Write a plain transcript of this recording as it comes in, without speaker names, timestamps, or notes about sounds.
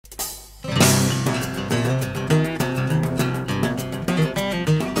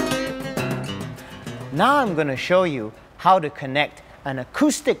Now I'm going to show you how to connect an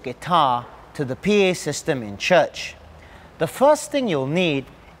acoustic guitar to the PA system in church. The first thing you'll need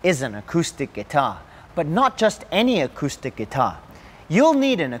is an acoustic guitar, but not just any acoustic guitar. You'll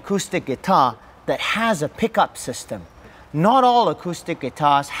need an acoustic guitar that has a pickup system. Not all acoustic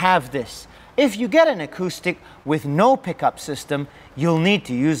guitars have this. If you get an acoustic with no pickup system, you'll need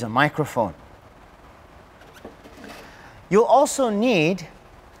to use a microphone. You'll also need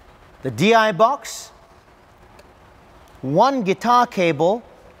the DI box, one guitar cable,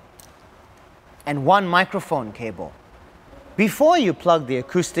 and one microphone cable. Before you plug the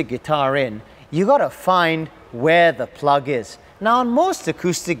acoustic guitar in, you got to find where the plug is. Now, on most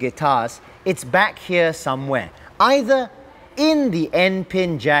acoustic guitars, it's back here somewhere, either in the end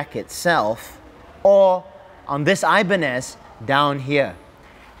pin jack itself or on this Ibanez down here.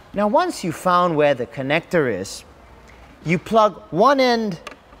 Now, once you've found where the connector is, you plug one end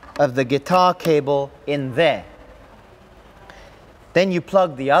of the guitar cable in there. Then you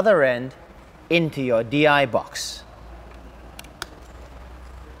plug the other end into your DI box.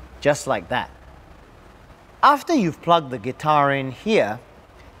 Just like that. After you've plugged the guitar in here,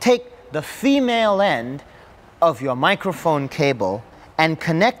 take the female end of your microphone cable and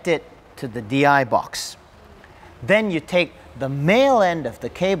connect it to the DI box. Then you take the male end of the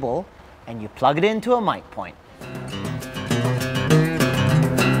cable and you plug it into a mic point.